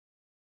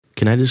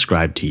Can I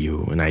describe to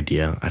you an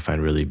idea I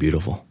find really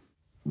beautiful?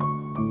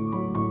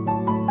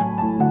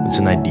 It's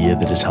an idea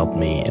that has helped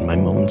me in my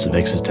moments of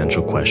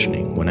existential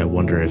questioning when I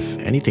wonder if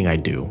anything I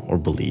do or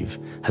believe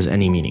has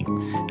any meaning,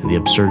 and the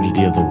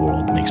absurdity of the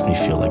world makes me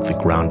feel like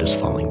the ground is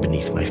falling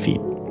beneath my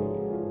feet.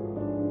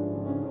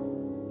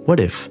 What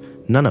if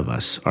none of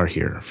us are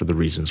here for the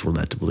reasons we're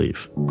led to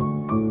believe?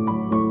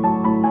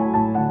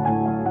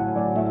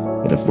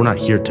 What if we're not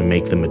here to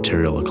make the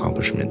material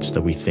accomplishments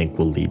that we think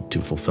will lead to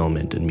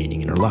fulfillment and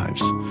meaning in our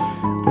lives?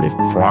 What if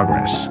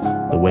progress,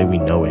 the way we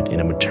know it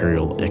in a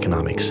material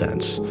economic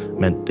sense,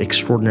 meant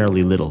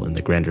extraordinarily little in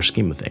the grander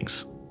scheme of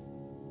things?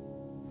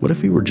 What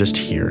if we were just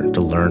here to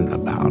learn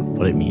about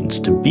what it means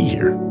to be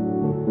here,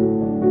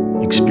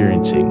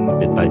 experiencing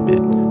bit by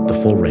bit the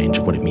full range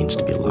of what it means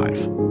to be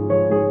alive?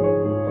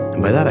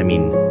 And by that I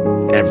mean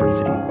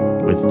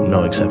everything, with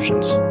no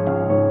exceptions.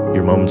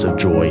 Your moments of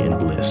joy and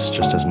bliss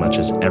just as much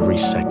as every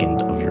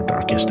second of your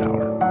darkest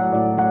hour.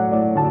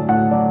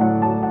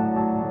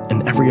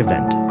 And every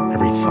event,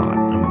 every thought,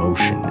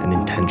 emotion, and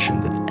intention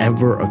that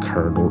ever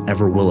occurred or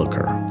ever will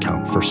occur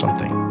count for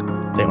something.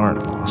 They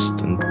aren't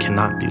lost and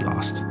cannot be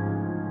lost.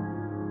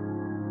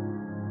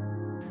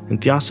 In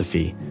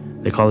Theosophy,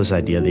 they call this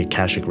idea the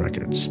Akashic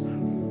Records.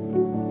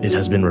 It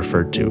has been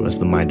referred to as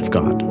the mind of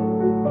God.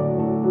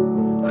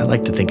 I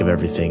like to think of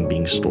everything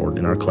being stored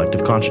in our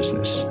collective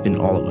consciousness, in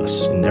all of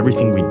us, in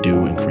everything we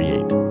do and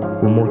create.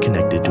 We're more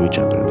connected to each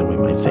other than we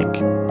might think.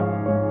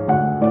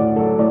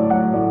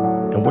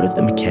 And what if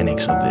the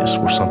mechanics of this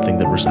were something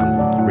that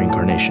resembled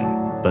reincarnation,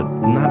 but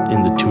not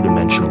in the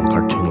two-dimensional,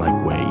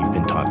 cartoon-like way you've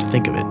been taught to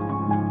think of it?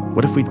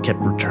 What if we'd kept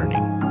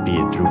returning, be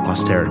it through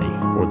posterity,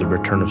 or the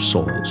return of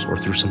souls, or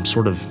through some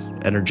sort of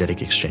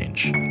energetic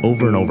exchange,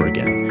 over and over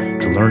again,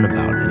 to learn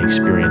about and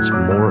experience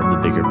more of the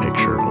bigger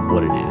picture of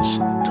what it is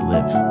to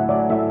live?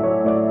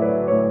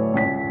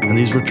 And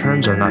these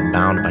returns are not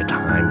bound by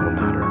time or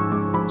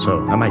matter.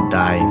 So I might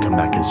die and come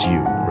back as you,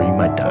 or you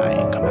might die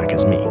and come back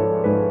as me.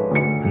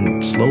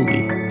 And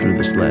slowly, through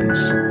this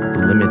lens,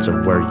 the limits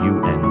of where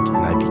you end and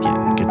I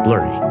begin get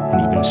blurry and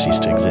even cease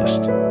to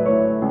exist.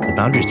 The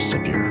boundaries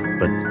disappear,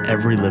 but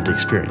every lived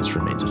experience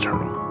remains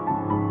eternal.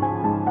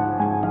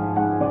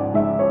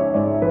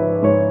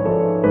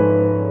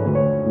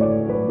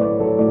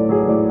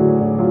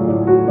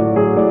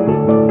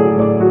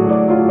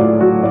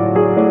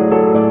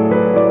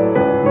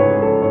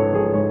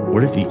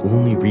 What if the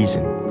only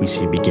reason we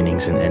see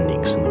beginnings and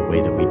endings in the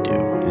way that we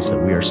do is that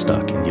we are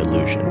stuck in the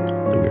illusion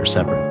that we are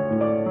separate?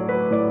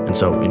 And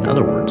so, in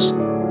other words,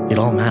 it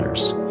all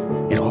matters.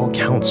 It all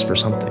counts for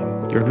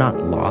something. You're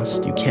not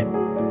lost. You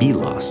can't be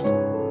lost.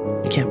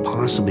 You can't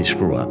possibly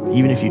screw up,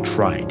 even if you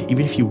tried,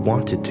 even if you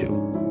wanted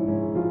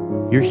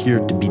to. You're here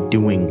to be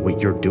doing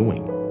what you're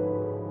doing.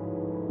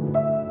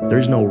 There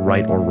is no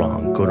right or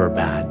wrong, good or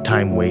bad,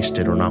 time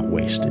wasted or not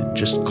wasted,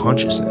 just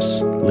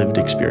consciousness, lived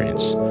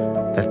experience,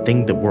 that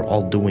thing that we're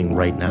all doing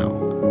right now.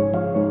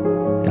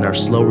 And our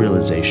slow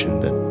realization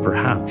that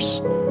perhaps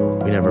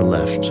we never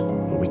left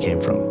where we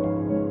came from.